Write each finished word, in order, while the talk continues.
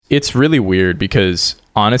It's really weird because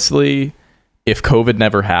honestly, if COVID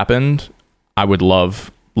never happened, I would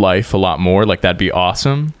love life a lot more. Like, that'd be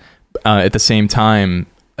awesome. At the same time,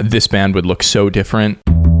 this band would look so different.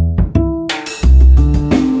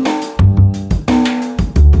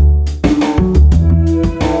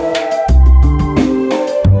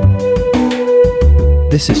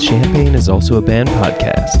 This is Champaign is Also a Band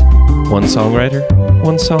podcast. One songwriter,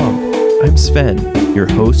 one song. I'm Sven, your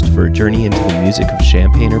host for a journey into the music of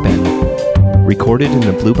Champaign-Urbana. Recorded in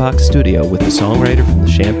the Blue Box studio with a songwriter from the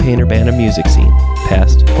Champaign-Urbana music scene,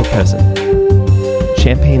 past or present.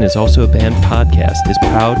 Champaign is Also a Band podcast is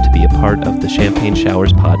proud to be a part of the Champaign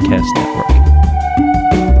Showers Podcast Network.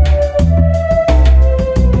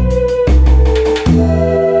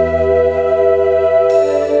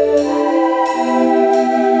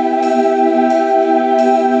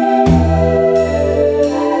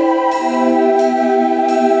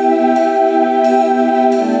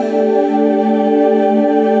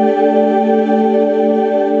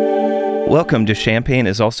 Welcome to Champaign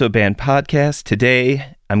is Also a Band podcast.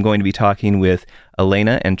 Today, I'm going to be talking with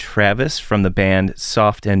Elena and Travis from the band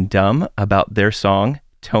Soft and Dumb about their song,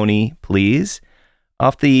 Tony Please,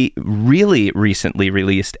 off the really recently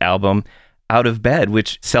released album, Out of Bed,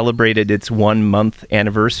 which celebrated its 1 month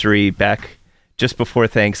anniversary back just before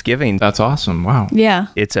Thanksgiving. That's awesome. Wow. Yeah.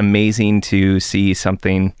 It's amazing to see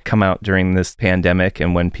something come out during this pandemic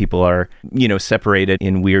and when people are, separated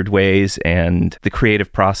in weird ways and the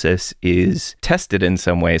creative process is tested in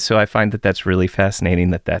some way. So I find that that's really fascinating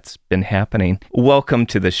that that's been happening. Welcome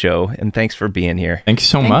to the show and thanks for being here. Thank you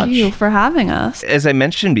so much. Thank you for having us. As I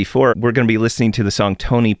mentioned before, we're going to be listening to the song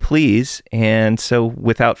Tony Please. And so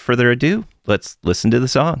without further ado, let's listen to the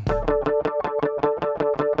song.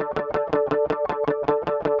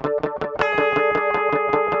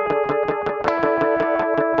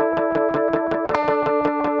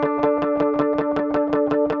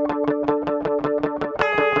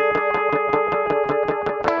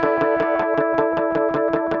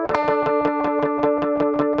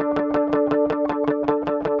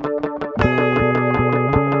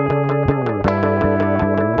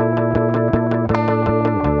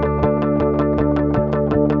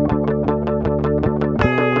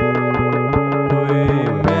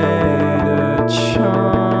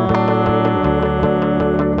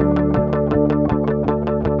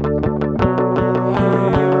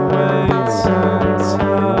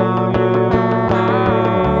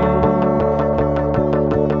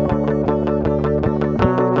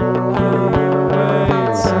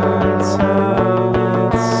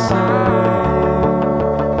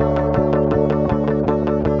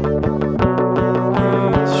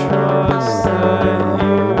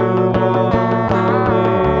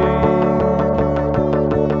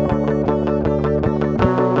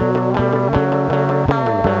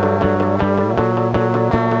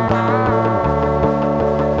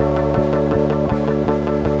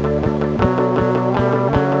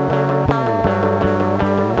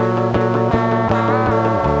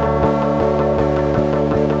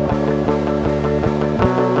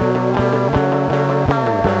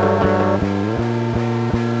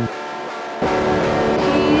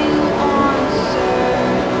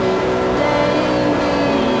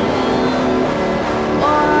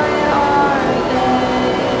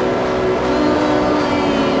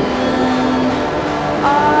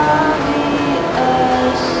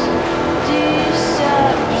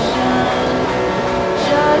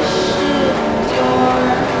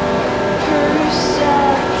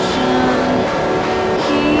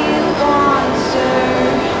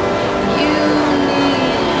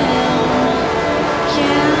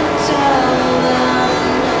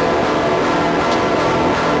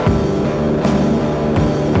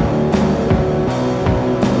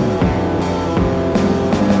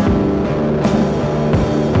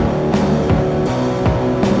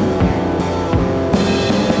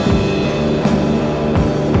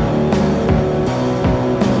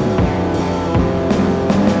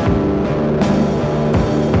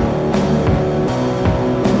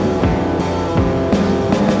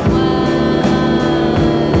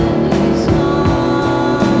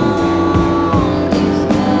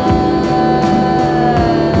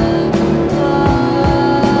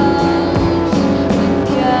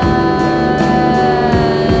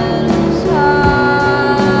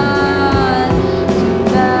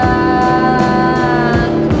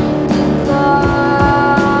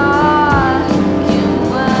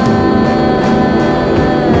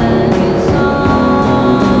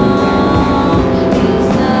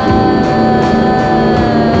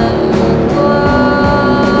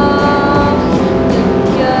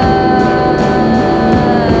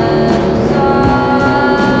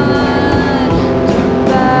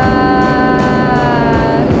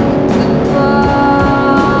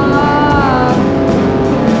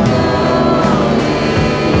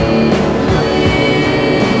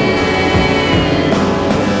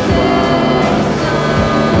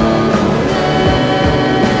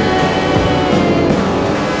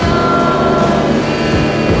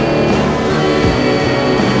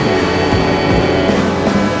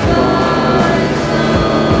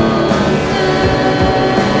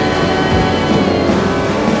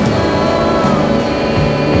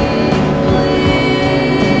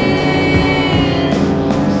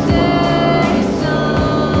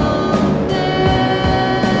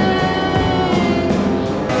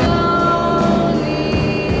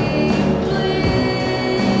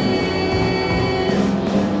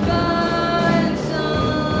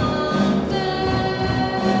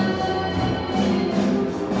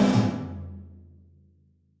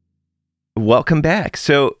 welcome back.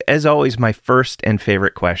 So, as always, my first and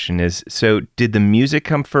favorite question is, so did the music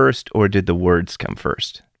come first or did the words come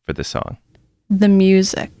first for the song? The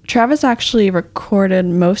music. Travis actually recorded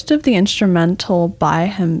most of the instrumental by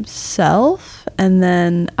himself, and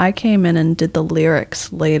then I came in and did the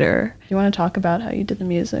lyrics later. Do you want to talk about how you did the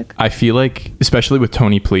music? I feel like, especially with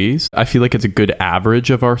Tony Please, I feel like it's a good average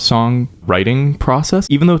of our song writing process.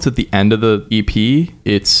 Even though it's at the end of the EP,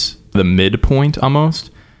 it's the midpoint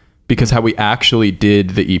almost. Because how we actually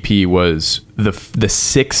did the EP was the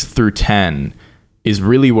 6 through 10 is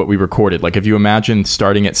really what we recorded. Like if you imagine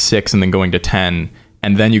starting at 6 and then going to 10,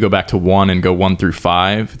 and then you go back to 1 and go 1 through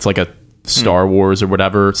 5, it's like a Star Wars or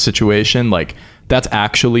whatever situation. Like that's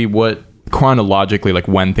actually what chronologically, like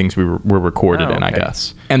when things were recorded in, I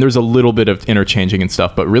guess. And there's a little bit of interchanging and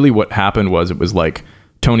stuff, but really what happened was it was like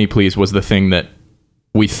Tony Please was the thing that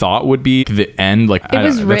we thought would be the end. Like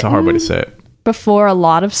that's a hard way to say it. Before a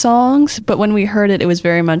lot of songs, but when we heard it, it was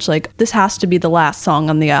very much like, this has to be the last song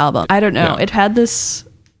on the album. I don't know. Yeah. It had this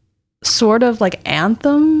sort of like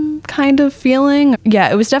anthem kind of feeling.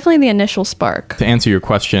 Yeah, it was definitely the initial spark. To answer your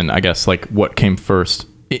question, I guess, like what came first,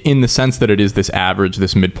 in the sense that it is this average,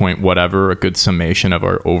 this midpoint, whatever, a good summation of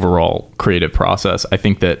our overall creative process. I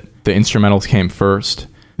think that the instrumentals came first,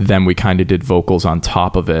 then we kind of did vocals on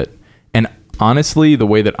top of it. And honestly, the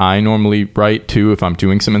way that I normally write too, if I'm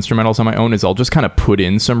doing some instrumentals on my own, is I'll just kind of put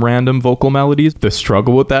in some random vocal melodies. The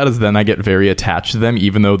struggle with that is then I get very attached to them,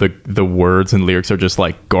 even though the words and lyrics are just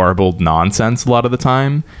like garbled nonsense a lot of the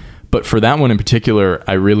time. But for that one in particular,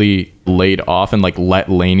 I really laid off and like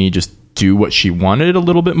let Lainey just do what she wanted a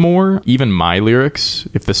little bit more. Even my lyrics,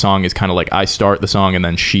 if the song is kind of like I start the song and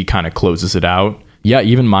then she kind of closes it out. Yeah,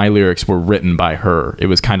 even my lyrics were written by her. It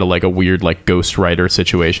was kind of like a weird like ghostwriter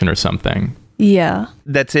situation or something. Yeah.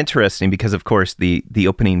 That's interesting because, of course, the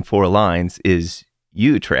opening 4 lines is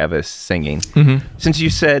you, Travis, singing. Mm-hmm. Since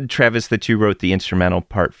you said, Travis, that you wrote the instrumental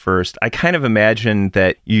part first, I kind of imagine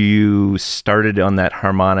that you started on that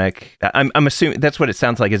harmonic. I'm assuming that's what it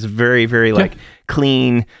sounds like. It's very, very like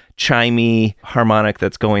clean, chimey harmonic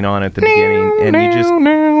that's going on at the beginning. And you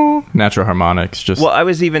just... Natural harmonics. Just. Well, I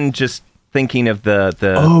was even just... thinking of the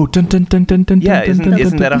dun dun dun dun dun. Yeah,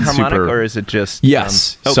 isn't that a harmonic or is it just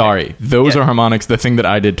yes? Sorry, those are harmonics. The thing that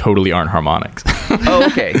I did totally aren't harmonics. Oh,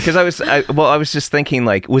 okay. Because I was just thinking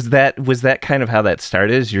like, was that kind of how that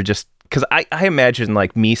started? Is you're just because I imagine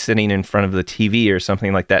like me sitting in front of the TV or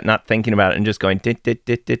something like that, not thinking about it and just going dit dit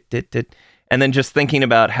dit dit dit dit, and then just thinking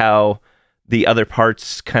about how the other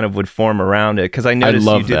parts kind of would form around it. Because I noticed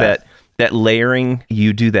you do that layering,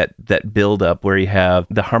 you do that build up where you have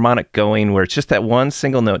the harmonic going where it's just that one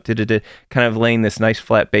single note kind of laying this nice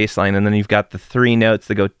flat bass line, and then you've got the 3 notes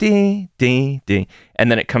that go dee dee dee,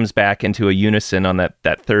 and then it comes back into a unison on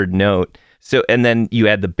that third note. So and then you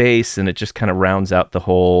add the bass and it just kind of rounds out the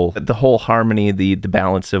whole harmony, the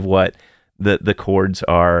balance of what the chords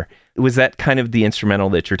are. Was that kind of the instrumental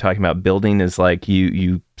that you're talking about building, is like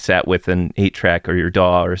you sat with an 8-track or your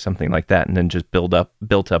DAW or something like that and then just built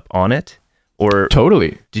up on it? Or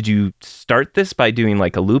totally. Did you start this by doing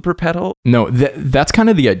like a looper pedal? No, that's kind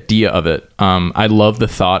of the idea of it. I love the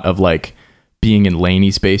thought of like being in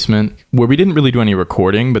Lainey's basement where we didn't really do any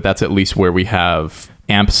recording, but that's at least where we have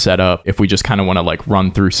amps set up if we just kind of want to like run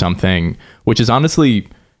through something, which is honestly...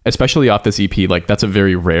 especially off this EP, like that's a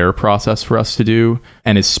very rare process for us to do.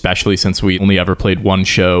 And especially since we only ever played one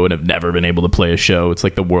show and have never been able to play a show, it's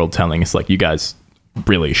like the world telling us like, you guys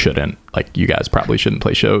really shouldn't, like you guys probably shouldn't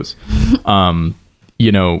play shows.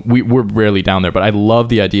 We're rarely down there, but I love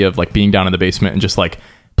the idea of like being down in the basement and just like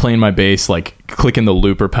playing my bass, like clicking the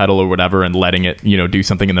looper pedal or whatever and letting it, do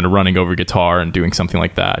something, and then running over guitar and doing something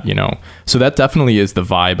like that, So that definitely is the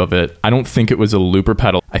vibe of it. I don't think it was a looper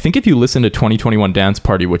pedal. I think if you listen to 2021 Dance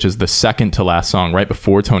Party, which is the second to last song right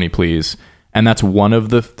before Tony Please, and that's one of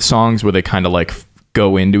the songs where they kind of like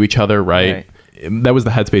go into each other, right? That was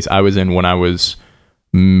the headspace I was in when I was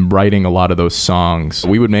writing a lot of those songs.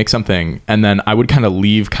 We would make something and then I would kind of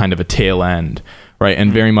leave kind of a tail end, right?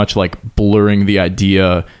 And very much like blurring the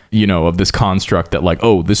idea, of this construct that like,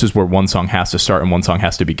 oh, this is where one song has to start and one song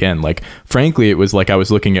has to begin. Like, frankly, it was like I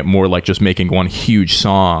was looking at more like just making one huge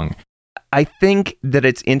song. I think that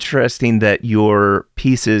it's interesting that your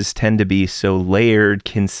pieces tend to be so layered,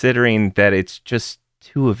 considering that it's just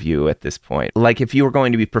 2 of you at this point. Like if you were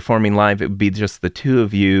going to be performing live, it would be just the 2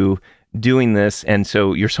 of you doing this, and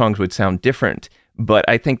so your songs would sound different. But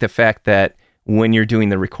I think the fact that when you're doing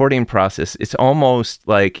the recording process, it's almost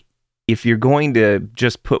like if you're going to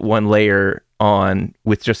just put one layer on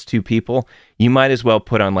with just two people, you might as well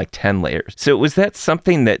put on like 10 layers. So was that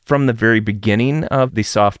something that from the very beginning of the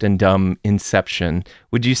Soft and Dumb inception,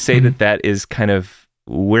 would you say that that is kind of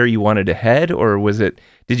where you wanted to head, or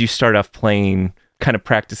did you start off playing, kind of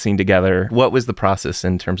practicing together? What was the process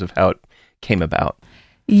in terms of how it came about?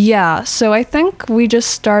 Yeah, so I think we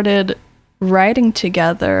just started writing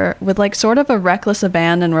together with like sort of a reckless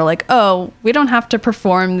abandon. We're like, oh, we don't have to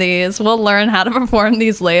perform these. We'll learn how to perform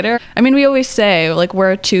these later. I mean, we always say like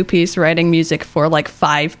we're a two-piece writing music for like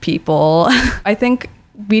 5 people. I think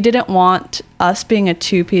we didn't want us being a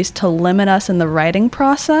two-piece to limit us in the writing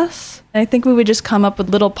process. I think we would just come up with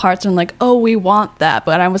little parts and like, oh, we want that.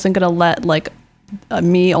 But I wasn't going to let like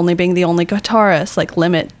me only being the only guitarist like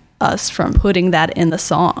limit us from putting that in the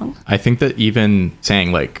song. I think that even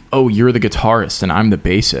saying like, oh, you're the guitarist and I'm the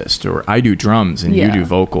bassist, or I do drums and you do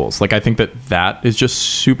vocals, like I think that is just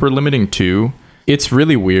super limiting too. It's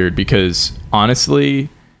really weird because honestly,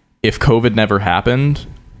 if COVID never happened,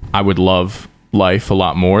 I would love life a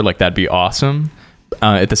lot more. Like that'd be awesome.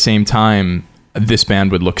 At the same time, this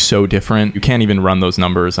band would look so different. You can't even run those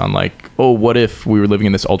numbers on like, oh, what if we were living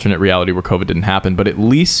in this alternate reality where COVID didn't happen? But at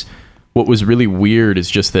least what was really weird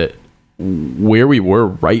is just that where we were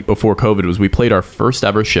right before COVID was we played our first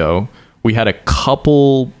ever show. We had a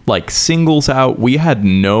couple like singles out. We had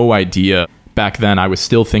no idea back then. I was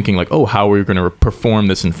still thinking like, oh, how are we going to perform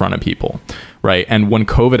this in front of people? Right. And when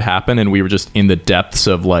COVID happened and we were just in the depths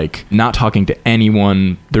of like not talking to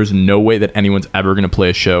anyone, there's no way that anyone's ever going to play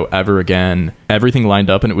a show ever again. Everything lined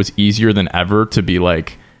up and it was easier than ever to be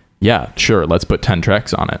like, yeah, sure, let's put 10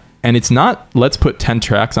 tracks on it. And it's not, let's put 10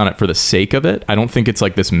 tracks on it for the sake of it. I don't think it's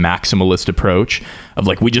like this maximalist approach of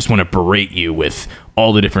like, we just want to berate you with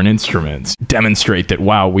all the different instruments, demonstrate that,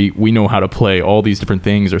 wow, we know how to play all these different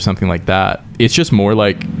things or something like that. It's just more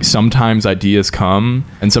like sometimes ideas come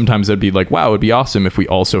and sometimes it'd be like, wow, it'd be awesome if we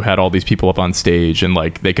also had all these people up on stage and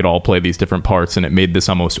like they could all play these different parts and it made this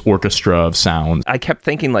almost orchestra of sound. I kept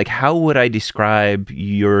thinking like, how would I describe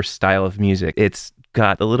your style of music? It's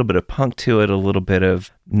got a little bit of punk to it, a little bit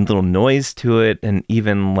of little noise to it, and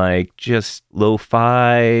even like just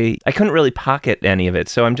lo-fi. I couldn't really pocket any of it,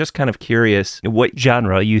 so I'm just kind of curious what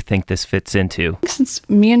genre you think this fits into. Since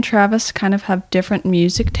me and Travis kind of have different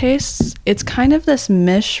music tastes, it's kind of this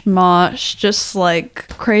mishmash, just like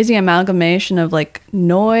crazy amalgamation of like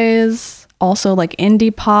noise, also like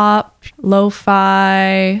indie pop,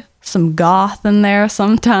 lo-fi, some goth in there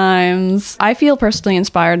sometimes. I feel personally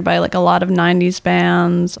inspired by like a lot of 90s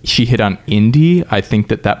bands. She hit on indie. I think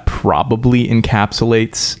that probably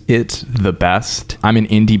encapsulates it the best. I'm an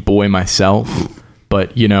indie boy myself,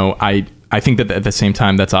 but you know, I think that at the same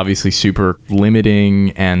time that's obviously super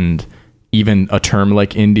limiting, and even a term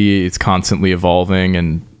like indie is constantly evolving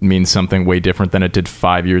and means something way different than it did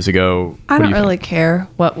 5 years ago. I don't really care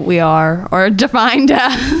what we are or defined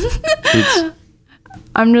as.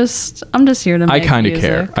 I'm just here to make I kind of music.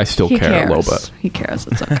 care. I still care a little bit. He cares.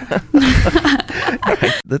 It's okay.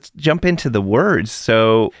 Right, let's jump into the words.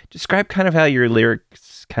 So describe kind of how your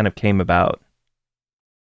lyrics kind of came about.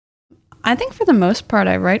 I think for the most part,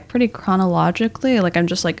 I write pretty chronologically. Like I'm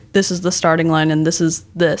just like, this is the starting line and this is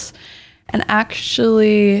this. And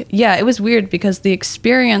actually, yeah, it was weird because the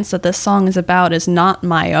experience that this song is about is not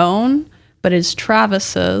my own, but is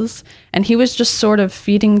Travis's, and he was just sort of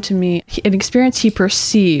feeding to me an experience he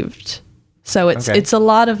perceived. So it's a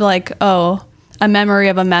lot of like, oh, a memory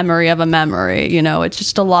of a memory of a memory, you know, it's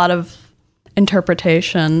just a lot of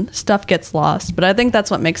interpretation. Stuff gets lost, but I think that's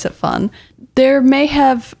what makes it fun. There may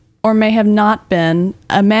have or may have not been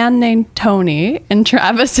a man named Tony in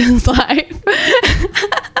Travis's life.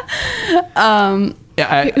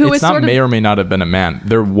 It's not may or may not have been a man.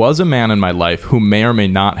 There was a man in my life who may or may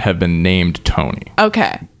not have been named Tony.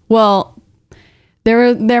 Okay. Well,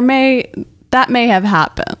 that may have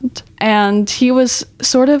happened. And he was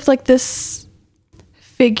sort of like this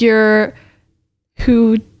figure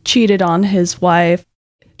who cheated on his wife.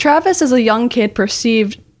 Travis, as a young kid,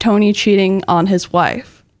 perceived Tony cheating on his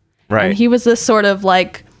wife. Right. And he was this sort of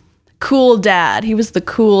like cool dad. He was the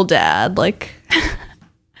cool dad. Like...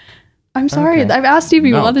 I'm sorry. Okay. I've asked you if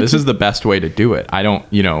you wanted to. This is the best way to do it. I don't,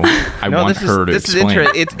 I want her to explain.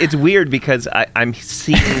 It's weird because I'm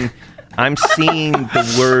seeing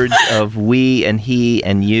the words of we and he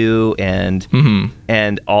and you and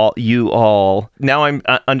and all you all. Now I'm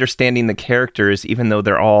understanding the characters, even though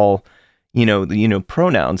they're all,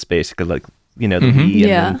 pronouns basically, like the we.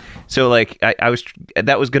 Yeah. So like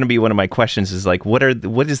that was going to be one of my questions is like what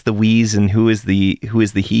is the we's and who is the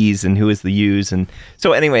he's and who is the you's, and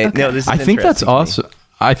so anyway, okay. No, this is I think that's awesome.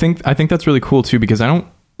 I think that's really cool too, because I don't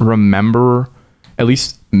remember, at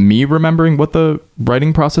least me remembering what the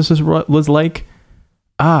writing process was like,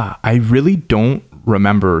 I really don't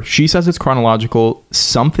remember. She says it's chronological.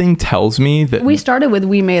 Something tells me that we started with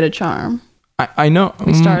 "We Made a Charm." I know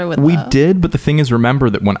we started with we that. did, but the thing is,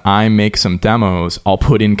 remember that when I make some demos, I'll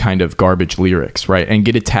put in kind of garbage lyrics, right, and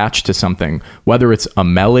get attached to something, whether it's a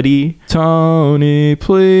melody, Tony,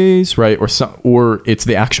 please, right, or it's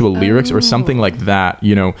the actual lyrics or something like that.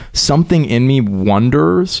 You know, something in me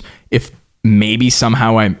wonders if maybe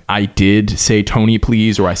somehow I did say Tony,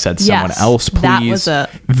 please, or I said someone else, please.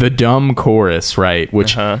 That was the dumb chorus, right?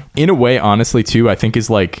 Which, in a way, honestly, too, I think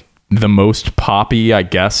is like the most poppy, I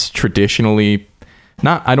guess, traditionally.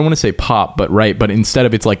 Not, I don't want to say pop, but right. But instead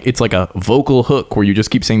of it's like a vocal hook where you just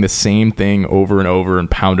keep saying the same thing over and over and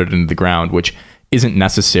pound it into the ground, which isn't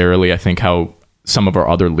necessarily, I think, how some of our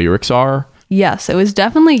other lyrics are. Yes, it was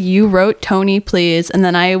definitely you wrote Tony, please. And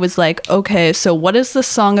then I was like, okay, so what is this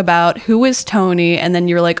song about? Who is Tony? And then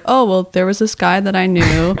you're like, oh, well, there was this guy that I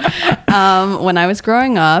knew when I was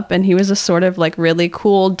growing up. And he was a sort of like really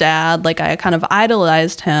cool dad. Like I kind of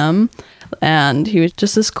idolized him. And he was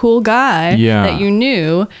just this cool guy that you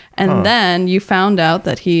knew. And then you found out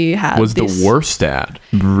that he was the worst dad.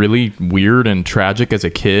 Really weird and tragic as a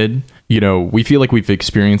kid. You know, we feel like we've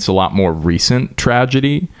experienced a lot more recent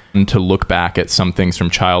tragedy, and to look back at some things from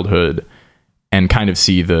childhood and kind of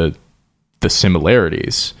see the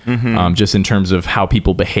similarities, just in terms of how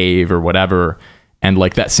people behave or whatever. And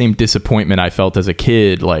like that same disappointment I felt as a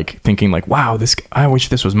kid, like thinking like, wow, I wish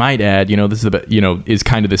this was my dad. You know, this is is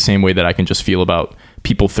kind of the same way that I can just feel about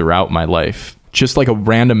people throughout my life. Just like a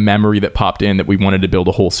random memory that popped in that we wanted to build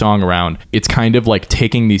a whole song around. It's kind of like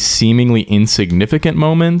taking these seemingly insignificant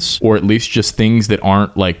moments, or at least just things that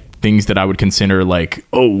aren't like things that I would consider like,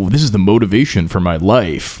 oh, this is the motivation for my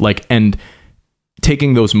life. Like, and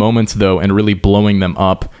taking those moments though and really blowing them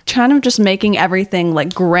up. Kind of just making everything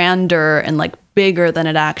like grander and like bigger than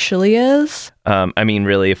it actually is. I mean,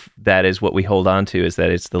 really, if that is what we hold on to, is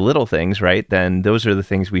that it's the little things, right? Then those are the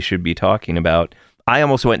things we should be talking about. I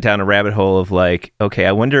almost went down a rabbit hole of like, okay,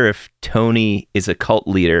 I wonder if Tony is a cult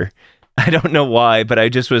leader. I don't know why, but I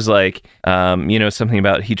just was like, something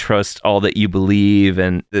about he trusts all that you believe,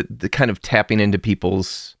 and the kind of tapping into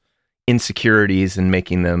people's insecurities and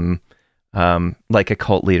making them like a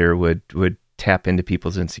cult leader would tap into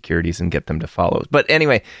people's insecurities and get them to follow. But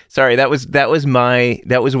anyway, sorry, that was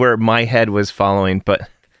where my head was following, but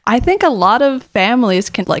I think a lot of families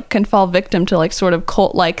can fall victim to like sort of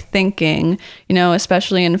cult-like thinking, you know,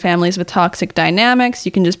 especially in families with toxic dynamics.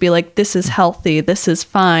 You can just be like, this is healthy, this is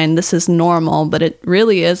fine, this is normal, but it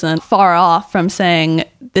really isn't far off from saying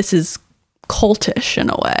this is cultish in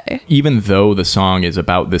a way. Even though the song is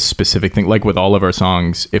about this specific thing, like with all of our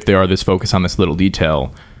songs, if they are this focus on this little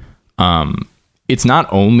detail, it's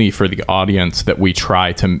not only for the audience that we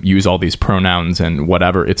try to use all these pronouns and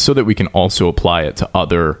whatever. It's so that we can also apply it to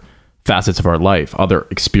other facets of our life, other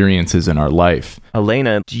experiences in our life.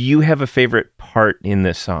 Elena, do you have a favorite part in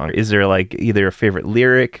this song? Is there like either a favorite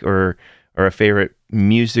lyric or a favorite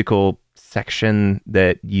musical section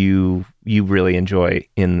that you really enjoy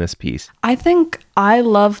in this piece? I think I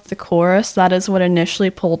love the chorus. That is what initially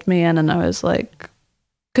pulled me in, and I was like,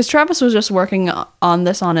 because Travis was just working on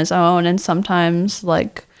this on his own, and sometimes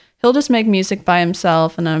like he'll just make music by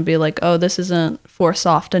himself, and I'd be like, oh, this isn't for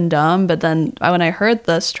Soft and Dumb. But then when I heard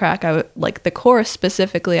this track, like the chorus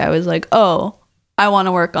specifically, I was like, oh, I want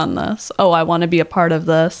to work on this. Oh, I want to be a part of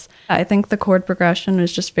this. I think the chord progression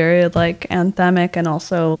is just very like anthemic, and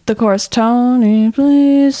also the chorus, Tony,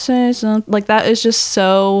 please say something. Like that is just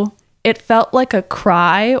so, it felt like a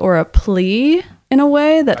cry or a plea in a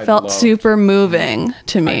way that felt super moving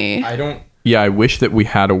to me. I wish that we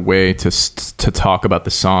had a way to talk about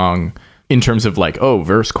the song in terms of like, oh,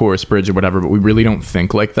 verse, chorus, bridge, or whatever, but we really don't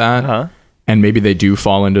think like that. And maybe they do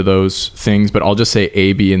fall into those things, but I'll just say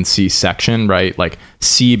A, B, and C section, right? Like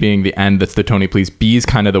C being the end, that's the Tony Please. B is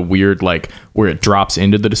kind of the weird, like where it drops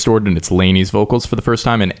into the distorted and it's Laney's vocals for the first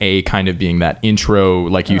time, and A kind of being that intro,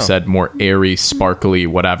 like you said, more airy, sparkly,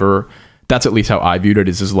 whatever. That's at least how I viewed it,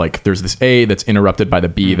 is like there's this A that's interrupted by the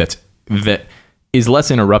B that is less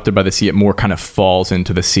interrupted by the C. It more kind of falls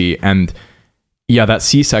into the C. And yeah, that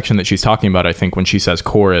C section that she's talking about, I think when she says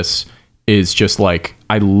chorus, is just like,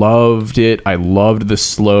 I loved it. I loved the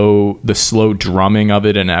slow drumming of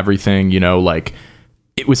it and everything, you know, like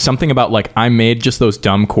it was something about like, I made just those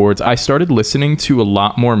dumb chords. I started listening to a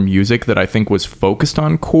lot more music that I think was focused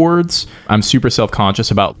on chords. I'm super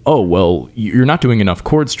self-conscious about, oh, well, you're not doing enough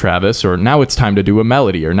chords, Travis, or now it's time to do a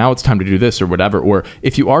melody, or now it's time to do this or whatever. Or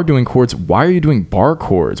if you are doing chords, why are you doing bar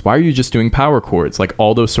chords? Why are you just doing power chords? Like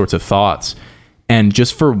all those sorts of thoughts. And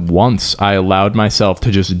just for once, I allowed myself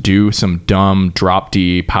to just do some dumb drop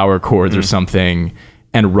D power chords or something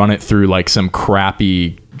and run it through like some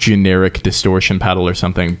crappy generic distortion pedal or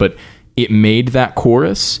something. But it made that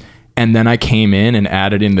chorus. And then I came in and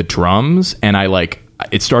added in the drums, and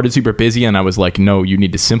it started super busy, and I was like, no, you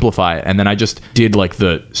need to simplify it. And then I just did like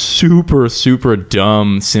the super, super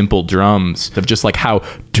dumb, simple drums of just like how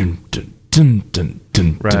dun, dun, dun, dun,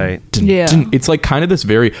 dun, right. dun, Yeah. dun. It's like kind of this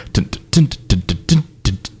very dun, dun, dun, dun, dun, dun,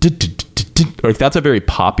 dun, dun, dun, dun. Like that's a very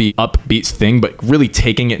poppy upbeat thing, but really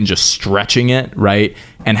taking it and just stretching it, right?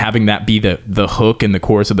 And having that be the hook and the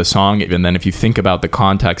chorus of the song. And then if you think about the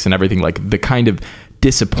context and everything, like the kind of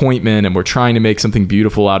disappointment, and we're trying to make something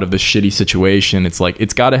beautiful out of this shitty situation, it's like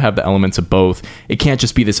it's got to have the elements of both. It can't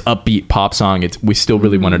just be this upbeat pop song. We still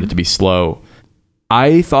really wanted it to be slow.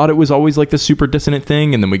 I thought it was always like the super dissonant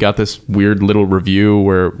thing, and then we got this weird little review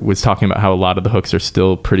where it was talking about how a lot of the hooks are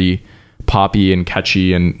still pretty poppy and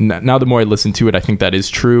catchy, and now the more I listen to it, I think that is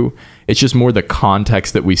true. It's just more the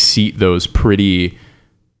context that we seat those pretty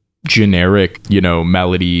generic,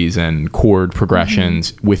 melodies and chord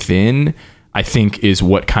progressions within, I think, is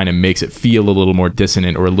what kind of makes it feel a little more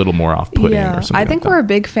dissonant or a little more off-putting or something. I think we're a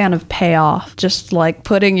big fan of payoff, just like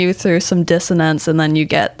putting you through some dissonance and then you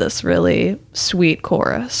get this really sweet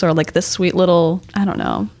chorus or like this sweet little, I don't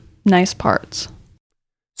know, nice parts.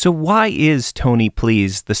 So why is Tony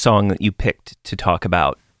Please the song that you picked to talk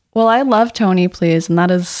about? Well, I love Tony Please, and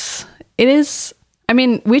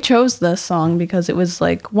we chose this song because it was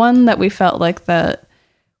like one that we felt like that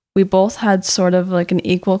we both had sort of like an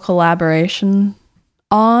equal collaboration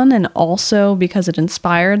on, and also because it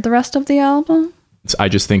inspired the rest of the album. I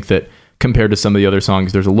just think that compared to some of the other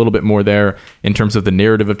songs, there's a little bit more there in terms of the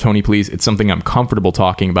narrative of Tony Please. It's something I'm comfortable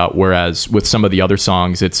talking about, whereas with some of the other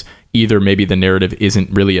songs, it's either maybe the narrative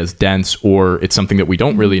isn't really as dense, or it's something that we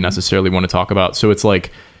don't really necessarily want to talk about. So it's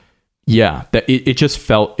like, yeah, that it just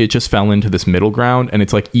fell into this middle ground. And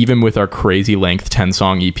it's like, even with our crazy length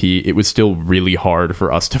 10-song EP, it was still really hard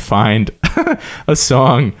for us to find a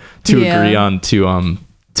song to agree on to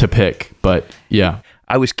pick. But yeah.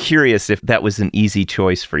 I was curious if that was an easy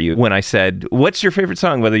choice for you. When I said, what's your favorite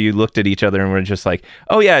song? Whether you looked at each other and were just like,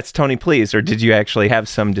 oh yeah, it's Tony Please, or did you actually have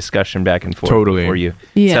some discussion back and forth before you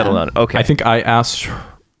settled on it? Okay. I think I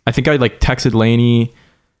texted Lainey,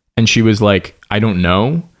 and she was like, I don't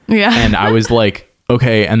know. Yeah. And I was like,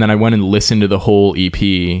 okay. And then I went and listened to the whole EP,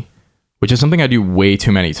 which is something I do way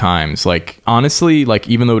too many times. Like, honestly, like,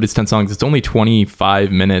 even though it is 10 songs, it's only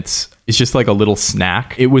 25 minutes. It's just like a little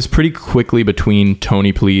snack. It was pretty quickly between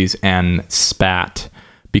Tony Please and Spat,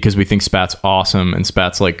 because we think Spat's awesome, and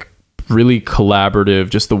Spat's like really collaborative,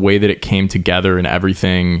 just the way that it came together and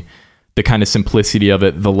everything, the kind of simplicity of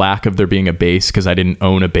it, the lack of there being a bass, because I didn't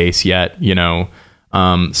own a bass yet,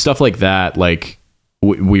 stuff like that. Like,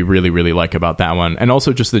 we really, really like about that one. And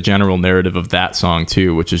also just the general narrative of that song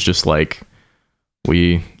too, which is just like,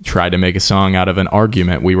 we tried to make a song out of an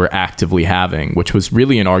argument we were actively having, which was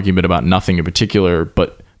really an argument about nothing in particular,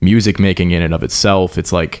 but music making in and of itself.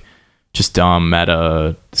 It's like just dumb,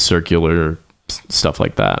 meta, circular stuff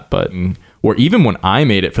like that. But, or even when I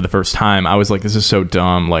made it for the first time, I was like, this is so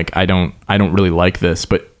dumb. Like, I don't really like this.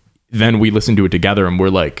 But then we listened to it together and we're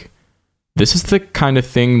like, this is the kind of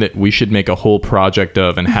thing that we should make a whole project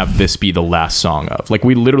of and have this be the last song of. Like,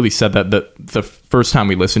 we literally said that the first time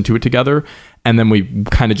we listened to it together, and then we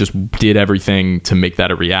kind of just did everything to make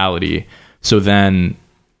that a reality. So then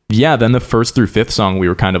the first through fifth song, we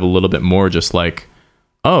were kind of a little bit more just like,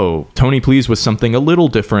 oh, Tony Please was something a little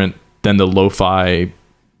different than the lo-fi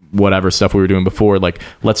whatever stuff we were doing before. Like,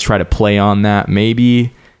 let's try to play on that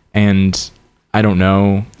maybe. And I don't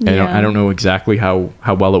know. I don't know exactly how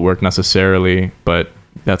well it worked necessarily, but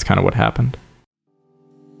that's kind of what happened.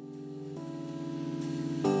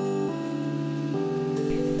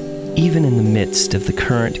 Even in the midst of the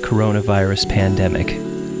current coronavirus pandemic,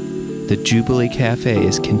 the Jubilee Cafe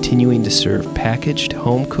is continuing to serve packaged,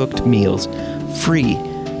 home-cooked meals free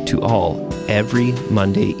to all every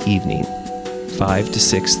Monday evening, 5 to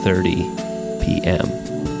 6:30 p.m.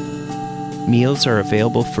 Meals are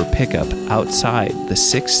available for pickup outside the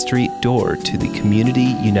 6th Street door to the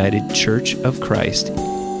Community United Church of Christ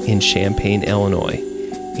in Champaign, Illinois,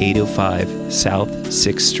 805 South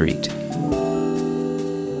 6th Street.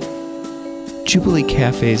 Jubilee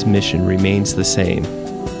Cafe's mission remains the same.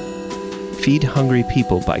 Feed hungry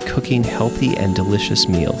people by cooking healthy and delicious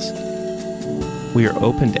meals. We are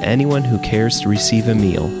open to anyone who cares to receive a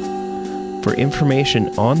meal. For information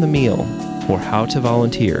on the meal or how to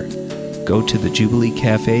volunteer, go to the Jubilee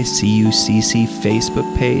Cafe CUCC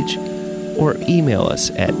Facebook page or email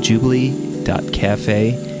us at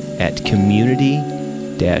jubilee.cafe at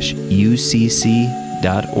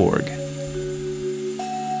community-ucc.org.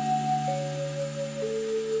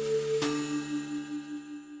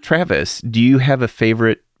 Travis, do you have a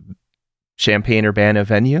favorite Champaign-Urbana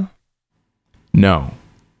venue? No.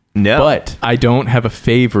 But I don't have a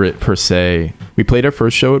favorite per se. We played our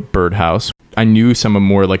first show at Birdhouse. I knew some of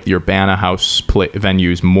more like the Urbana House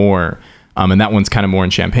venues more. And that one's kind of more in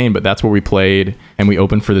Champaign, but that's where we played. And we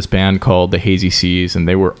opened for this band called the Hazy Seas, and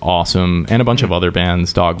they were awesome. And a bunch of other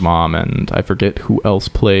bands, Dog Mom, and I forget who else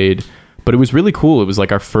played. But it was really cool. It was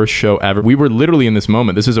like our first show ever. We were literally in this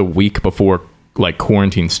moment. This is a week before like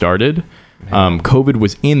quarantine started. COVID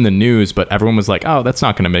was in the news, but everyone was like, oh, that's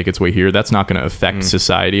not going to make its way here. That's not going to affect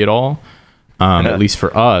society at all, at least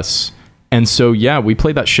for us. And so, yeah, we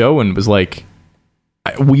played that show and it was like,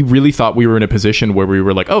 we really thought we were in a position where we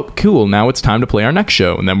were like, oh, cool, now it's time to play our next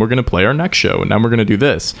show. And then we're going to play our next show. And then we're going to do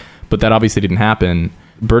this. But that obviously didn't happen.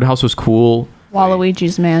 Birdhouse was cool.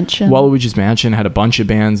 Waluigi's Mansion. Waluigi's Mansion had a bunch of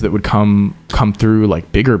bands that would come through,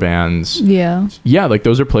 like bigger bands. Yeah. Yeah, like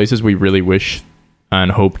those are places we really wish and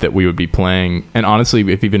hope that we would be playing. And honestly,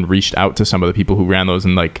 we've even reached out to some of the people who ran those,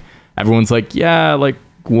 and like everyone's like, yeah, like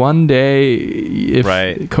one day if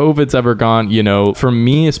COVID's ever gone, you know, for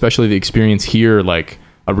me, especially the experience here, like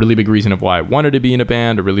a really big reason of why I wanted to be in a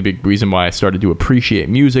band, a really big reason why I started to appreciate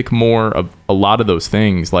music more, of a lot of those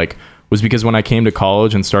things, like was because when I came to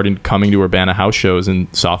college and started coming to Urbana house shows in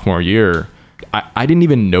sophomore year, I didn't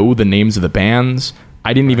even know the names of the bands.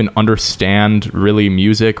 I didn't even understand really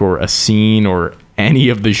music or a scene or any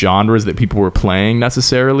of the genres that people were playing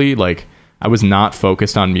necessarily. Like I was not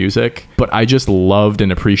focused on music, but I just loved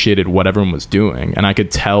and appreciated what everyone was doing. And I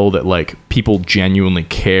could tell that like people genuinely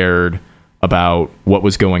cared about what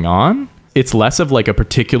was going on. It's less of like a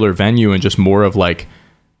particular venue and just more of like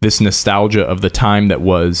this nostalgia of the time that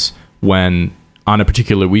was when on a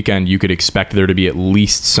particular weekend you could expect there to be at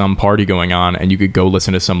least some party going on and you could go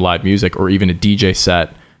listen to some live music or even a DJ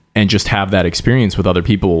set and just have that experience with other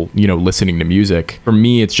people, you know, listening to music. For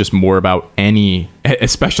me, it's just more about any,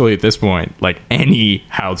 especially at this point, like any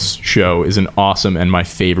house show is an awesome and my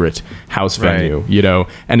favorite house venue, you know,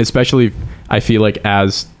 and especially I feel like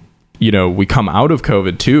as, you know, we come out of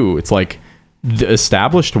COVID too, it's like the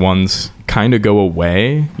established ones kind of go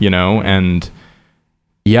away, you know, and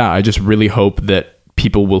yeah, I just really hope that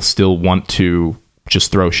people will still want to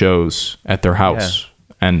just throw shows at their house. Yeah.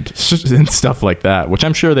 And stuff like that, which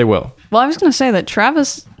I'm sure they will. Well, I was going to say that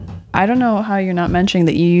Travis, I don't know how you're not mentioning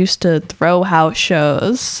that you used to throw house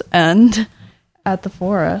shows and at the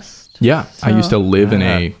Forest. Yeah, so, I used to live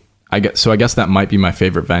in I guess that might be my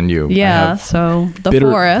favorite venue. Yeah, so the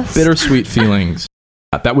Forest. Bittersweet feelings.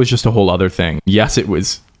 That was just a whole other thing. Yes, it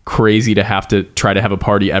was crazy to have to try to have a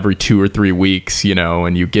party every 2 or 3 weeks, you know,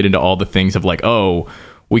 and you get into all the things of like, oh,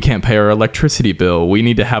 we can't pay our electricity bill. We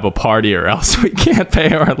need to have a party or else we can't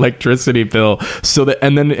pay our electricity bill. So that,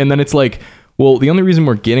 and then it's like, well, the only reason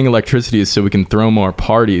we're getting electricity is so we can throw more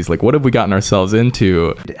parties. Like, what have we gotten ourselves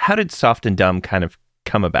into? How did Soft and Dumb kind of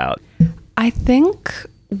come about? I think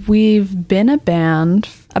we've been a band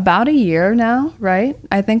about a year now, right?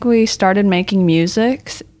 I think we started making music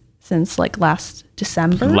since like last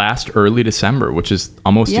early December, which is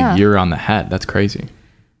almost a year on the head. That's crazy.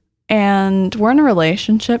 And we're in a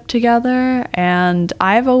relationship together, and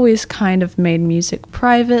I've always kind of made music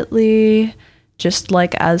privately, just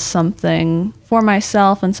like as something for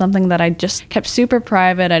myself and something that I just kept super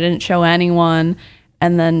private. I didn't show anyone.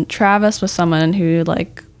 And then Travis was someone who,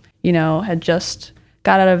 like, you know, had just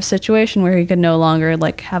got out of a situation where he could no longer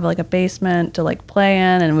like have like a basement to like play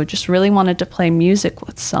in, and would just really wanted to play music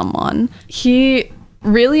with someone. He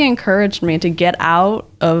really encouraged me to get out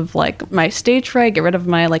of like my stage fright, get rid of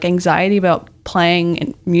my like anxiety about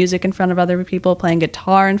playing music in front of other people, playing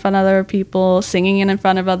guitar in front of other people, singing in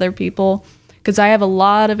front of other people, because I have a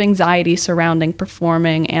lot of anxiety surrounding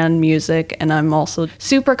performing and music. And I'm also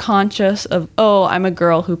super conscious of, oh, I'm a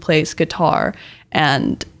girl who plays guitar.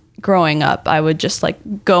 And growing up, I would just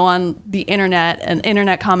like go on the internet and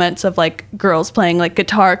internet comments of like girls playing like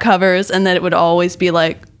guitar covers, and then it would always be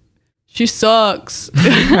like, she sucks.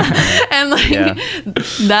 And like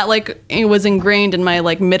that like it was ingrained in my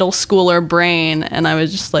like middle schooler brain, and I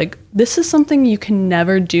was just like, this is something you can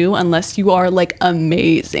never do unless you are like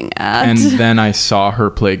amazing at. And then I saw her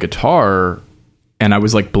play guitar and I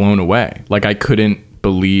was like blown away. Like I couldn't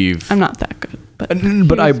believe I'm not that good,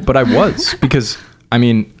 but I was, because I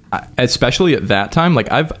mean, especially at that time,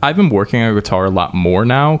 like I've been working on guitar a lot more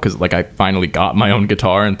now, because like I finally got my own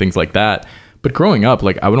guitar and things like that. But growing up,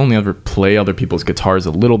 like I would only ever play other people's guitars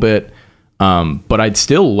a little bit. But I'd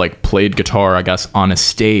still like played guitar, I guess, on a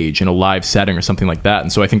stage in a live setting or something like that.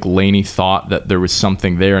 And so I think Lainey thought that there was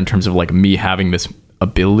something there in terms of like me having this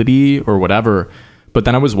ability or whatever. But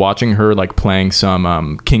then I was watching her like playing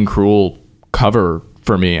some King Cruel cover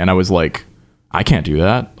for me, and I was like, I can't do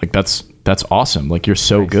that. Like that's awesome. Like you're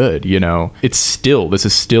so good, you know. This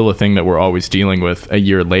is still a thing that we're always dealing with a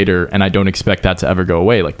year later, and I don't expect that to ever go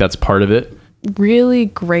away. Like that's part of it. Really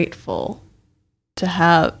grateful to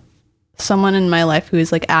have someone in my life who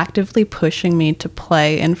is like actively pushing me to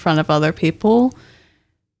play in front of other people,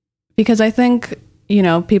 because I think, you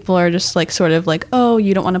know, people are just like sort of like, oh,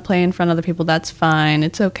 you don't want to play in front of other people, that's fine,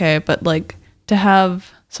 it's okay. But like to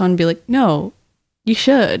have someone be like, no, you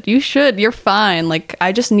should, you're fine. Like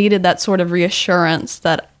I just needed that sort of reassurance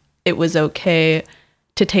that it was okay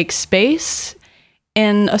to take space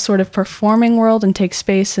in a sort of performing world and take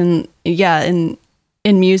space in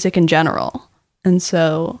music in general. And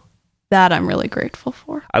so that I'm really grateful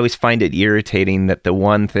for. I always find it irritating that the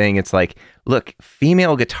one thing, it's like, look,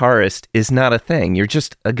 female guitarist is not a thing. You're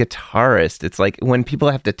just a guitarist. It's like when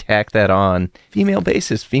people have to tack that on, female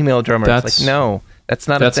bassist, female drummer, it's like, no, that's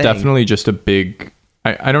not a thing. That's definitely just a big,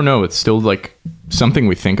 I don't know, it's still like something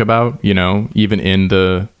we think about, you know, even in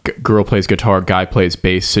the girl plays guitar, guy plays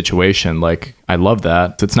bass situation. Like, I love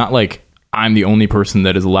that. It's not like I'm the only person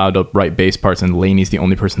that is allowed to write bass parts and Lainey's the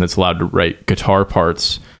only person that's allowed to write guitar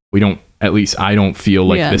parts. I don't feel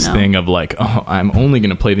like thing of like, oh, I'm only going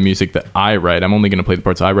to play the music that I write. I'm only going to play the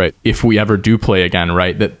parts I write. If we ever do play again,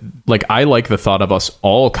 right? That like, I like the thought of us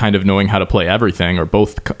all kind of knowing how to play everything, or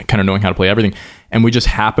both kind of knowing how to play everything. And we just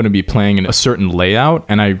happen to be playing in a certain layout.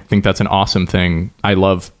 And I think that's an awesome thing. I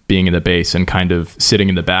love being in the bass and kind of sitting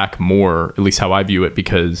in the back more, at least how I view it,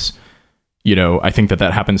 because, you know, I think that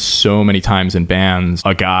happens so many times in bands.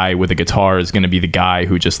 A guy with a guitar is going to be the guy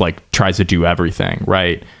who just like tries to do everything,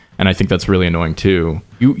 right? And I think that's really annoying too.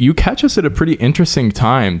 You catch us at a pretty interesting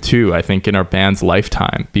time too, I think, in our band's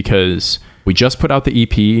lifetime, because we just put out the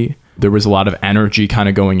EP. There was a lot of energy kind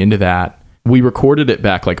of going into that. We recorded it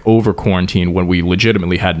back like over quarantine when we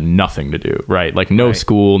legitimately had nothing to do, right? Like no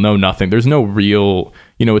school, no nothing. There's no real,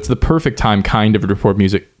 you know, it's the perfect time kind of to record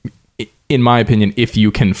music, in my opinion, if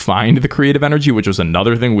you can find the creative energy, which was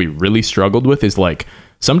another thing we really struggled with, is like,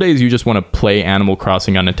 some days you just want to play Animal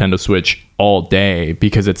Crossing on Nintendo Switch all day,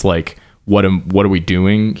 because it's like, what are we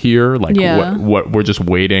doing here? Like, what we're just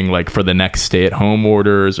waiting like for the next stay-at-home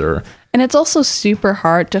orders, or. And it's also super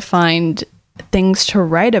hard to find things to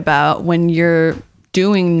write about when you're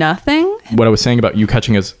doing nothing. What I was saying about you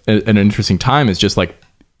catching us at an interesting time is just like,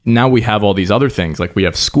 now we have all these other things. Like we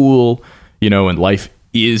have school, you know, and life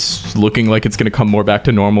is looking like it's going to come more back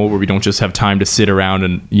to normal, where we don't just have time to sit around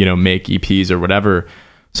and, you know, make EPs or whatever.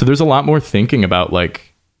 So there's a lot more thinking about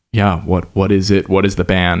like, yeah, what is it? What is the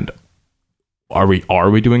band? Are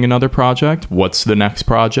we doing another project? What's the next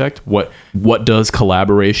project? What does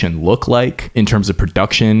collaboration look like in terms of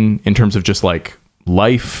production, in terms of just like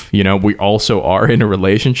life? You know, we also are in a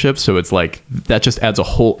relationship, so it's like that just adds a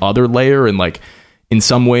whole other layer, and like in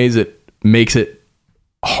some ways it makes it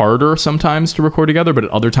harder sometimes to record together, but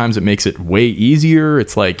at other times it makes it way easier.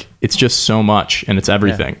 It's like, it's just so much, and it's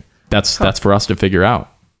everything. Yeah. That's for us to figure out.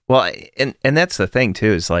 Well, and that's the thing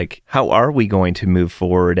too, is like, how are we going to move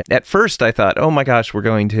forward? At first I thought, oh my gosh, we're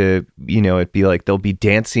going to, you know, it'd be like they'll be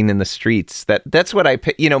dancing in the streets. That's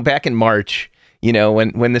what you know, back in March, you know,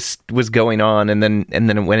 when this was going on, and then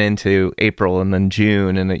it went into April and then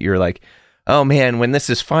June, and you're like, oh man, when this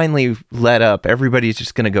is finally let up, everybody's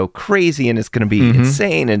just going to go crazy, and it's going to be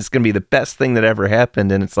insane, and it's going to be the best thing that ever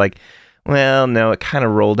happened. And it's like, well, no, it kind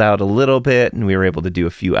of rolled out a little bit, and we were able to do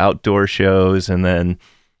a few outdoor shows, and then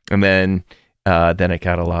it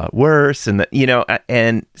got a lot worse, and you know,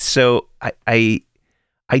 and so I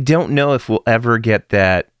don't know if we'll ever get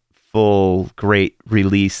that full great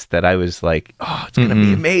release that I was like, oh, it's gonna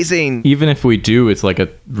be amazing. Even if we do, it's like a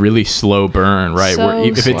really slow burn, right? So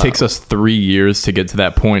if it takes us 3 years to get to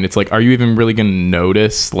that point, it's like, are you even really gonna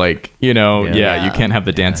notice? Like, you know, you can't have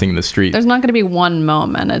the dancing in the street. There's not gonna be one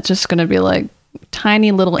moment. It's just gonna be like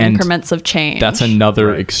tiny little increments of change. That's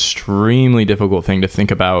another extremely difficult thing to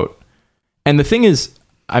think about. And the thing is,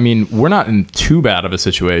 I mean, we're not in too bad of a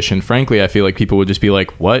situation. Frankly, I feel like people would just be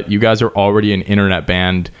like, what? You guys are already an internet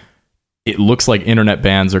band. It looks like internet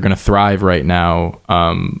bands are going to thrive right now.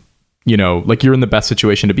 You know, like you're in the best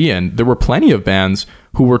situation to be in. There were plenty of bands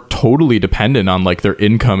who were totally dependent on like their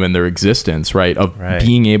income and their existence, right? Of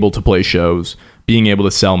being able to play shows, being able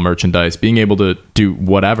to sell merchandise, being able to do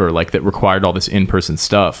whatever, like that required all this in-person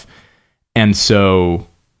stuff. And so,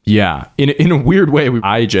 yeah, in a weird way,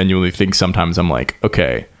 I genuinely think sometimes I'm like,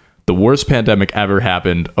 okay, the worst pandemic ever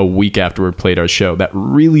happened a week after we played our show. That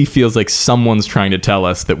really feels like someone's trying to tell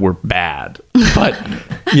us that we're bad. But,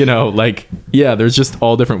 like, yeah, there's just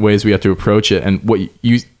all different ways we have to approach it. And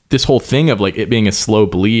this whole thing of like it being a slow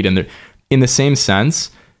bleed, and in the same sense,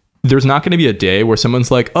 there's not going to be a day where someone's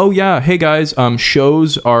like, oh yeah, hey guys,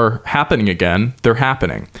 shows are happening again. They're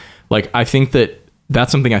happening. Like, I think that's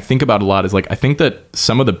something I think about a lot, is like, I think that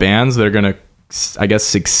some of the bands that are going to, I guess,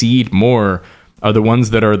 succeed more are the ones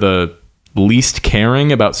that are the least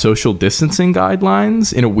caring about social distancing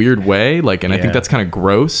guidelines in a weird way. Like, and I think that's kind of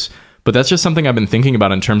gross, but that's just something I've been thinking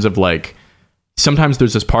about in terms of like, sometimes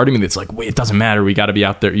there's this part of me that's like, wait, it doesn't matter. We got to be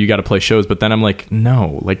out there. You got to play shows. But then I'm like,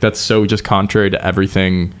 no, like that's so just contrary to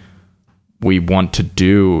everything we want to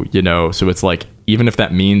do, So it's like, even if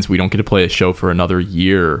that means we don't get to play a show for another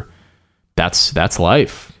year, that's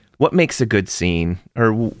life. What makes a good scene,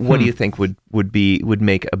 or what do you think would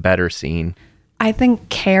make a better scene? I think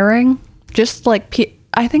caring, just like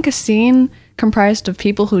I think a scene comprised of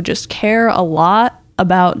people who just care a lot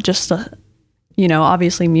about just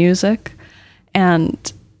obviously music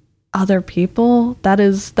and other people, that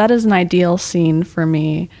is an ideal scene for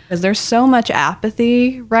me, because there's so much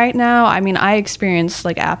apathy right now. I mean, I experience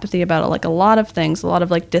like apathy about like a lot of things, a lot of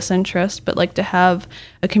like disinterest, but like to have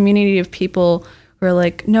a community of people who are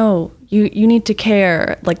like, no, you need to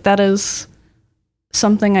care, like that is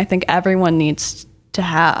something I think everyone needs to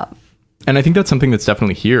have. And I think that's something that's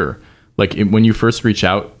definitely here. Like when you first reach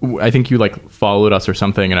out, I think you like followed us or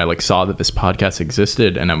something, and I like saw that this podcast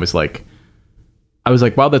existed, and I was like,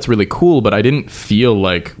 wow, that's really cool, but I didn't feel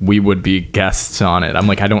like we would be guests on it. I'm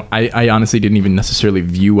like, I honestly didn't even necessarily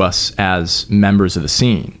view us as members of the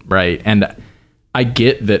scene, right? And I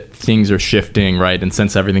get that things are shifting, right? And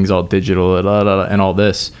since everything's all digital and all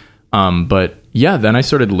this, but yeah, then I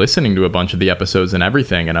started listening to a bunch of the episodes and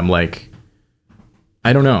everything, and I'm like,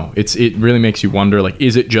 I don't know. It really makes you wonder, like,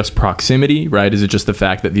 is it just proximity, right? Is it just the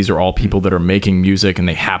fact that these are all people that are making music and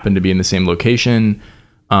they happen to be in the same location?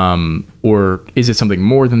 Or is it something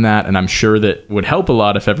more than that? And I'm sure that would help a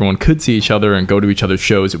lot if everyone could see each other and go to each other's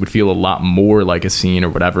shows. It would feel a lot more like a scene or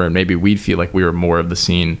whatever, and maybe we'd feel like we were more of the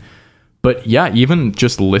scene. But yeah, even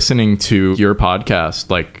just listening to your podcast,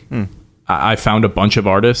 like I found a bunch of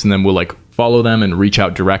artists, and then we'll like follow them and reach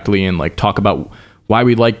out directly and like talk about why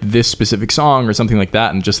we liked this specific song or something like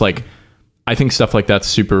that. And just like, I think stuff like that's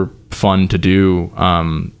super fun to do,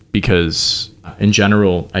 because in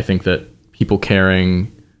general, I think that people caring,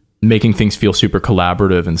 making things feel super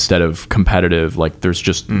collaborative instead of competitive, like there's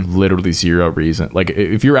just literally zero reason. Like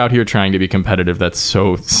if you're out here trying to be competitive, that's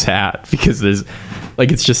so sad, because there's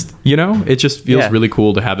like, it's just, it just feels really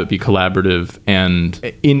cool to have it be collaborative. And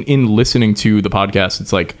in listening to the podcast,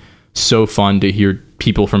 it's like so fun to hear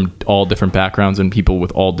people from all different backgrounds and people with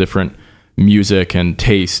all different music and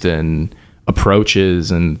taste and approaches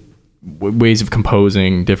and ways of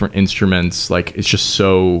composing different instruments. Like it's just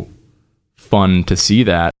so fun to see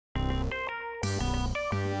that.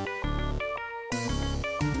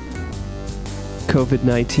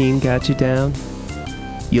 COVID-19 got you down?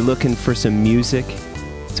 You looking for some music?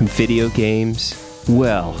 Some video games?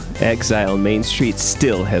 Well, Exile Main Street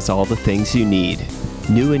still has all the things you need.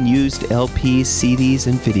 New and used LPs, CDs,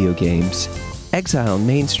 and video games. Exile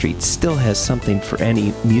Main Street still has something for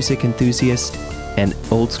any music enthusiast and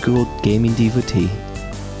old-school gaming devotee.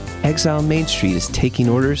 Exile Main Street is taking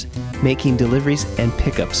orders, making deliveries, and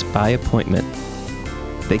pickups by appointment.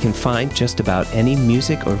 They can find just about any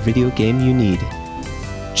music or video game you need.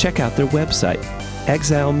 Check out their website,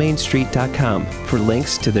 exilemainstreet.com, for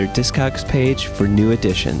links to their Discogs page for new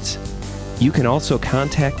additions. You can also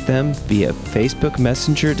contact them via Facebook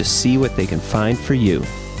Messenger to see what they can find for you.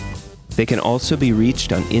 They can also be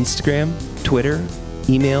reached on Instagram, Twitter,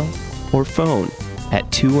 email, or phone at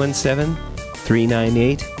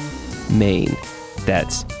 217-398-MAIN.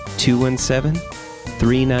 That's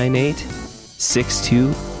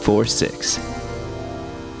 217-398-6246.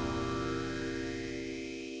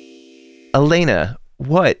 Elena,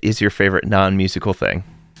 what is your favorite non-musical thing?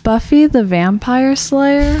 Buffy the Vampire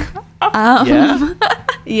Slayer. Yeah?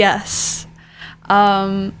 Yes.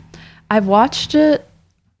 I've watched it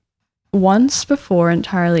once before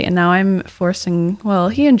entirely, and now I'm forcing,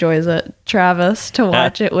 he enjoys it, Travis, to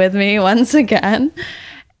watch it with me once again.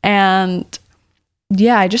 And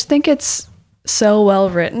yeah, I just think it's so well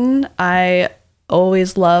written. I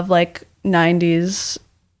always love like 90s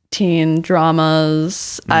teen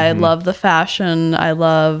dramas. I love the fashion. I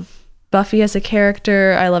love Buffy as a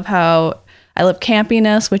character. I love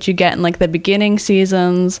campiness, which you get in like the beginning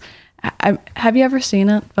seasons. Have you ever seen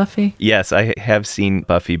it, Buffy? Yes, I have seen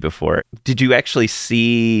Buffy before. Did you actually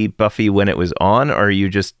see Buffy when it was on, or are you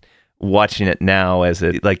just watching it now as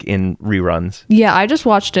like in reruns. Yeah, I just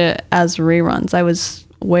watched it as reruns. I was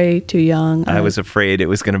way too young. I was afraid it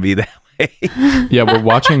was going to be that way. Yeah, we're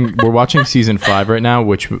watching season 5 right now,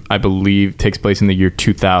 which I believe takes place in the year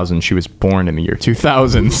 2000. She was born in the year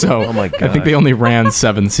 2000, so Oh my God. I think they only ran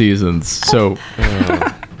 7 seasons. So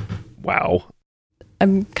Wow.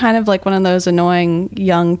 I'm kind of like one of those annoying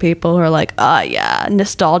young people who are like, yeah,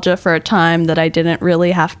 nostalgia for a time that I didn't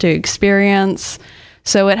really have to experience.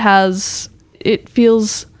 So it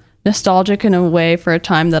feels nostalgic in a way for a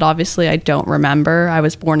time that obviously I don't remember. I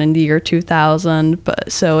was born in the year 2000,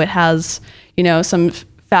 but so it has, some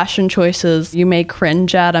fashion choices you may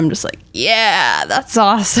cringe at. I'm just like, yeah, that's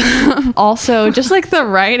awesome. Also, just like the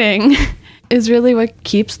writing is really what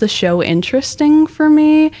keeps the show interesting for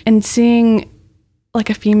me, and seeing like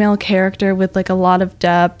a female character with like a lot of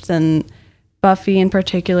depth, and Buffy in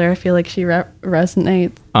particular, I feel like she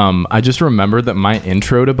resonates. I just remembered that my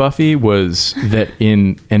intro to Buffy was that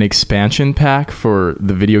in an expansion pack for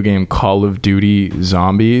the video game Call of Duty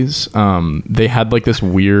Zombies, they had like this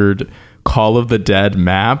weird Call of the Dead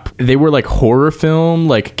map. They were like horror film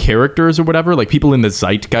like characters or whatever, like people in the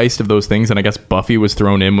zeitgeist of those things, and I guess Buffy was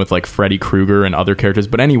thrown in with like Freddy Krueger and other characters.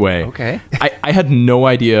 But anyway, okay. I had no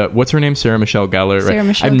idea. What's her name? Sarah Michelle Gellar, right? Sarah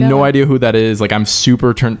Michelle I have no Gellar. idea who that is. Like I'm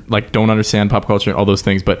super don't understand pop culture and all those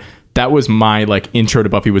things, but that was my like intro to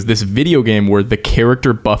Buffy, was this video game where the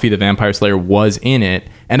character Buffy the Vampire Slayer was in it,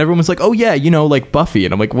 and everyone was like, oh yeah, like Buffy,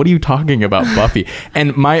 and I'm like, what are you talking about, Buffy?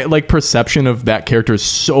 And my like perception of that character is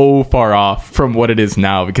so far off from what it is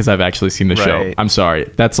now because I've actually seen the show. I'm sorry,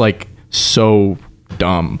 that's like so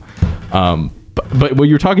dumb. But what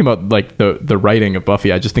you're talking about, like the writing of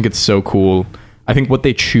Buffy, I just think it's so cool. I think what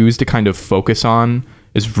they choose to kind of focus on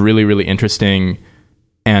is really, really interesting.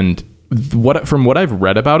 And from what I've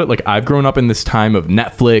read about it, like I've grown up in this time of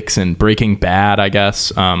Netflix and Breaking Bad, I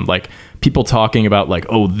guess, like people talking about like,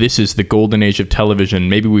 oh, this is the golden age of television.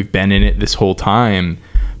 Maybe we've been in it this whole time.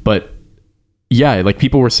 But yeah, like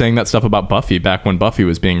people were saying that stuff about Buffy back when Buffy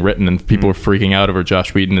was being written, and people were freaking out over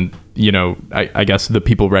Joss Whedon. And, I guess the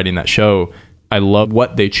people writing that show, I love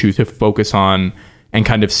what they choose to focus on, and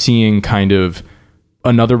kind of seeing kind of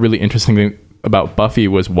another really interesting thing about Buffy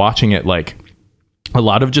was watching it, like a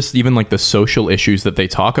lot of just even like the social issues that they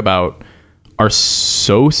talk about are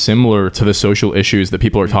so similar to the social issues that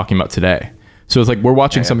people are talking about today. So it's like we're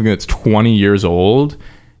watching something that's 20 years old,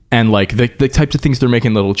 and like the types of things they're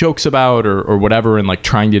making little jokes about or whatever, and like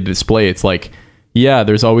trying to display, it's like, yeah,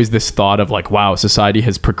 there's always this thought of like, wow, society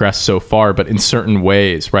has progressed so far, but in certain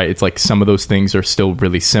ways, right? It's like some of those things are still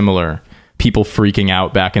really similar. People freaking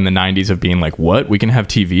out back in the 90s of being like, what? We can have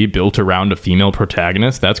TV built around a female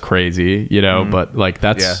protagonist? That's crazy, But like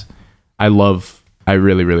I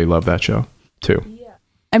really, really love that show too. Yeah.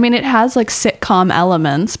 I mean, it has like sitcom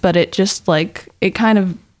elements, but it just like, it kind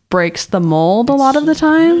of breaks the mold a lot of the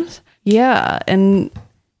times. Yeah. And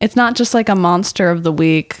it's not just like a monster of the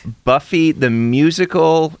week. Buffy the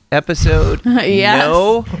musical episode? Yes.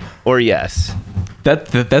 No or yes?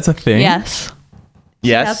 That's a thing? Yes.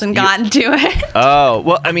 Yes. She hasn't gotten to it. Oh,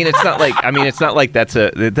 well, I mean, it's not like that's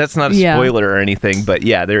not a spoiler or anything, but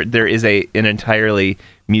yeah, there is an entirely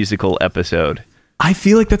musical episode. I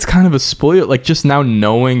feel like that's kind of a spoiler, like just now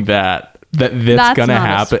knowing that's gonna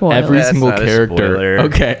happen. Every That's single not a character. spoiler.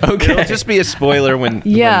 Okay. It'll just be a spoiler when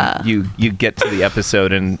you get to the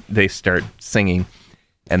episode and they start singing,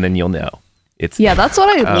 and then you'll know. That's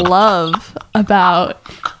what I love about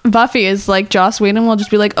Buffy is like Joss Whedon will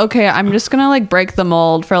just be like, okay, I'm just gonna like break the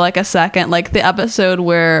mold for like a second, like the episode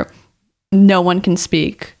where no one can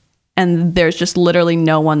speak and there's just literally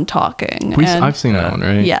no one talking. I've seen that one,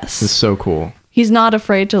 right? Yes. It's so cool. He's not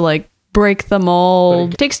afraid to like break the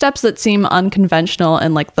mold, take steps that seem unconventional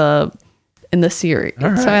in like in the series.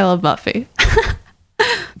 Right. So I love Buffy.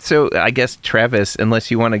 So I guess Travis, unless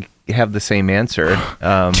you want to have the same answer,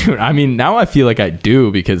 dude. I mean, now I feel like I do,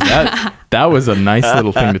 because that was a nice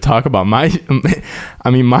little thing to talk about. Mine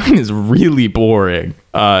is really boring.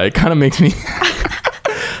 It kind of makes me.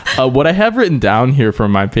 What I have written down here for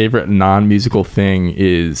my favorite non-musical thing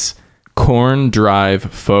is corn drive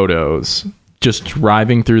photos. Just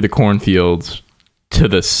driving through the cornfields to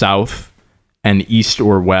the south and east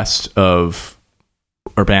or west of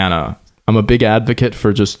Urbana. I'm a big advocate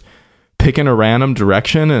for just picking a random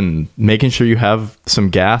direction and making sure you have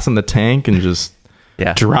some gas in the tank and just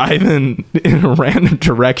driving in a random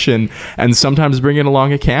direction, and sometimes bringing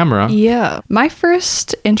along a camera. Yeah. My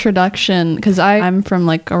first introduction, because I'm from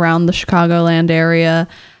like around the Chicagoland area,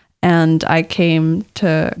 and I came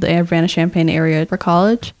to the Urbana-Champaign area for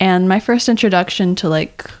college. And my first introduction to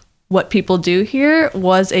like what people do here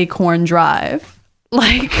was a corn drive.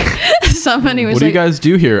 Like somebody was what do like, you guys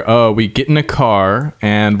do here? Oh, we get in a car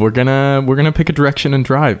and we're gonna pick a direction and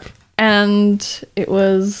drive. and it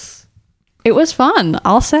was fun.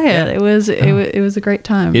 I'll say it. It was a great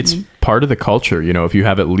time. It's part of the culture, you know, if you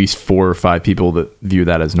have at least 4 or 5 people that view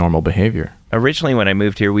that as normal behavior. Originally, when I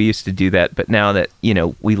moved here, we used to do that, but now that, you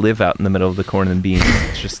know, we live out in the middle of the corn and beans,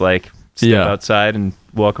 it's just like step outside and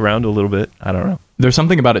walk around a little bit. I don't know. There's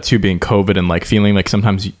something about it too, being COVID and like feeling like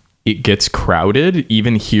sometimes it gets crowded,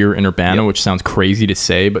 even here in Urbana, which sounds crazy to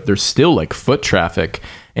say, but there's still like foot traffic,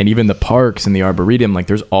 and even the parks and the Arboretum, like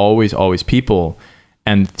there's always people.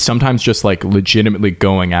 And sometimes just like legitimately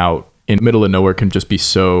going out in the middle of nowhere can just be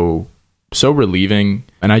so relieving.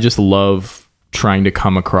 And I just love trying to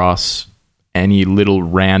come across any little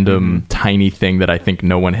random tiny thing that I think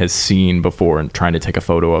no one has seen before and trying to take a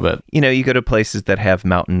photo of it. You know, you go to places that have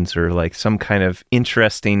mountains or like some kind of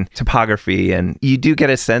interesting topography, and you do get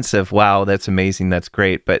a sense of, wow, that's amazing, that's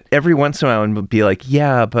great. But every once in a while, it would be like,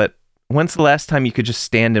 yeah, but when's the last time you could just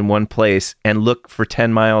stand in one place and look for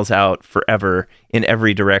 10 miles out forever in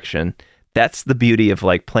every direction? That's the beauty of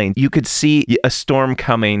like playing. You could see a storm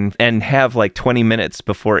coming and have like 20 minutes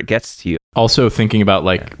before it gets to you. Also thinking about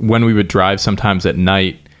like when we would drive sometimes at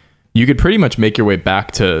night, you could pretty much make your way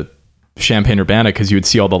back to Champaign-Urbana because you would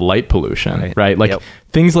see all the light pollution, right? Like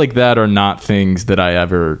things like that are not things that I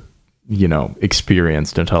ever, you know,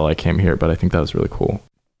 experienced until I came here. But I think that was really cool.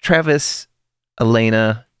 Travis,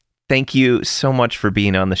 Elena, thank you so much for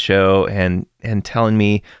being on the show and telling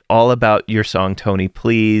me all about your song, Tony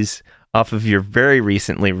Please, off of your very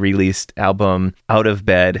recently released album, Out of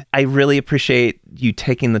Bed. I really appreciate you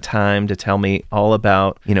taking the time to tell me all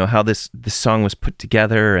about, you know, how this song was put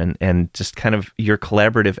together and just kind of your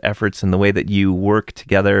collaborative efforts and the way that you work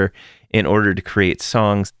together in order to create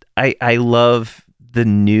songs. I love the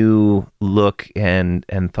new look and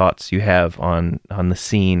thoughts you have on the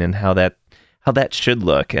scene and how that should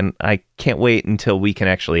look. And I can't wait until we can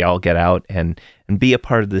actually all get out and be a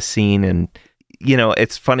part of the scene. And you know,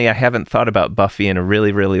 it's funny, I haven't thought about Buffy in a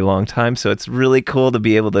really, really long time, so it's really cool to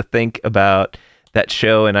be able to think about that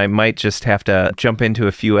show, and I might just have to jump into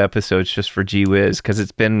a few episodes just for gee whiz, because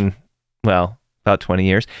it's been, well, about 20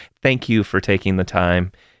 years. Thank you for taking the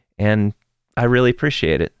time, and I really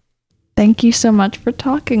appreciate it. Thank you so much for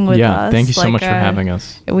talking with us. Yeah, thank you so much for having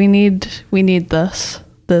us. We need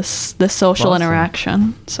this social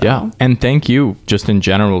interaction. So. Yeah, and thank you just in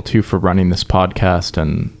general too for running this podcast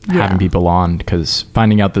and having people on, because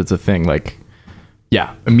finding out that's a thing, like,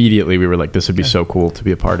 yeah, immediately we were like, this would be so cool to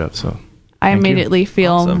be a part of. So I immediately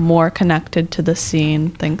feel more connected to the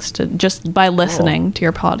scene thanks to just by listening to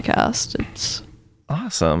your podcast. It's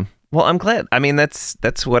awesome. Well, I'm glad. I mean,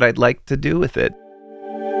 that's what I'd like to do with it.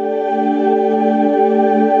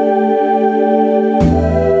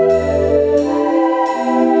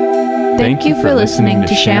 Thank you for listening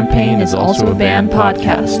to Champaign is Also a Band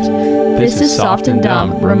podcast. This is Soft and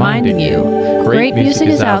Dumb reminding you, great music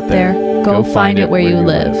is out there. Go find it where you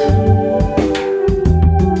live.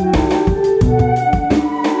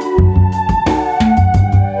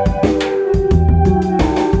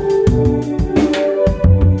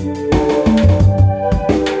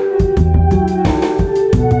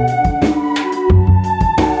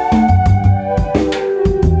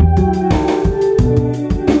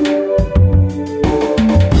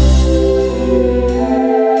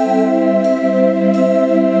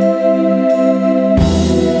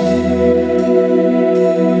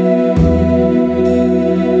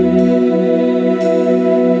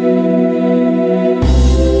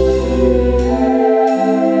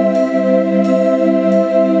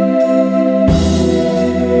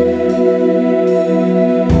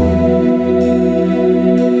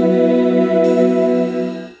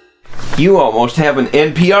 You almost have an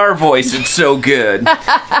NPR voice. It's so good.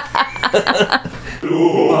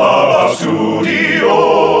 Blue Studio,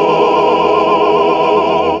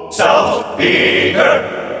 South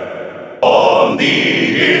Baker, on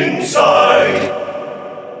the inside.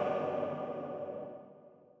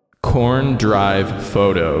 Corn Drive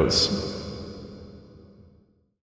Photos.